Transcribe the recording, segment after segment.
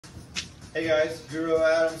Hey guys, Guru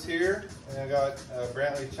Adams here, and I got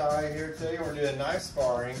Brantley Chai here today. We're doing knife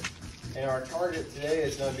sparring, and our target today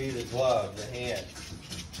is going to be the glove, the hand,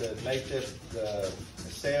 to make the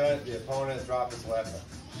assailant, the opponent, drop his weapon.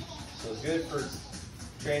 So it's good for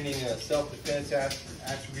training self-defense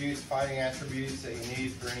attributes, fighting attributes that you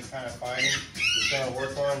need for any kind of fighting. It's going to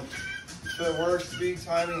work on footwork, speed,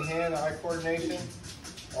 timing, hand-eye coordination,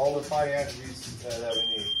 all the fighting attributes that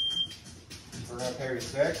we need. We're going to pay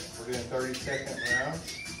respect. We're doing 30-second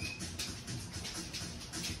rounds.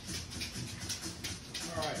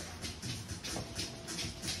 All right.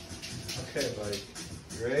 Okay, buddy.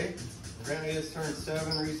 You ready? Brantley just turned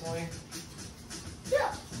 7 recently.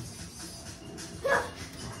 Yeah. Yeah.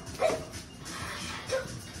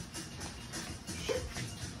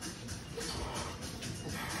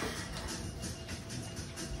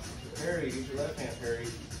 Perry, use your left hand, Perry.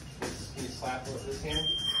 Can you slap with this hand?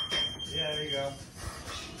 Yeah, there you go.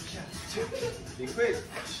 Be quick.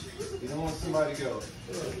 You don't want somebody to go.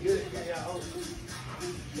 Good. Yeah. Oh.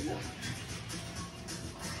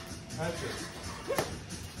 Hunter.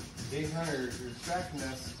 Big Hunter, you're distracting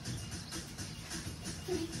us.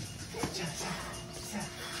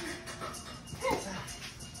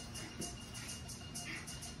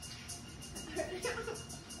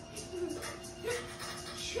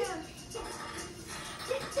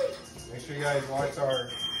 Make sure you guys watch our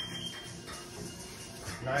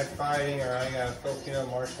knife fighting or Filipino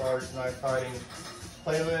martial arts knife fighting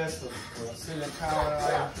playlist with Susan Powell and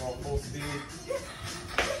I on full speed.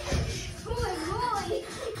 Holy moly!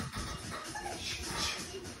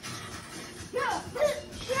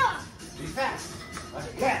 Be fast, like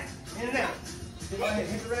a cat, in and out.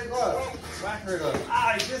 Hit the red glove. Whack her glove.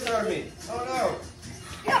 Ah, you disarmed me. Oh no.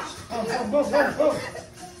 Boom, boom, boom, boom, boom.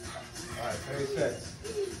 Alright, 36.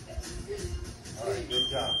 Alright, good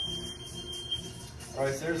job.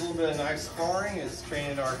 Alright, so there's a little bit of knife sparring. It's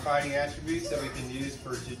training our fighting attributes that we can use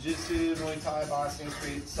for jiu-jitsu, Muay Thai, boxing,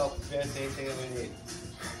 street, self-defense, anything that we need.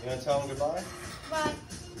 You want to tell them goodbye? Bye.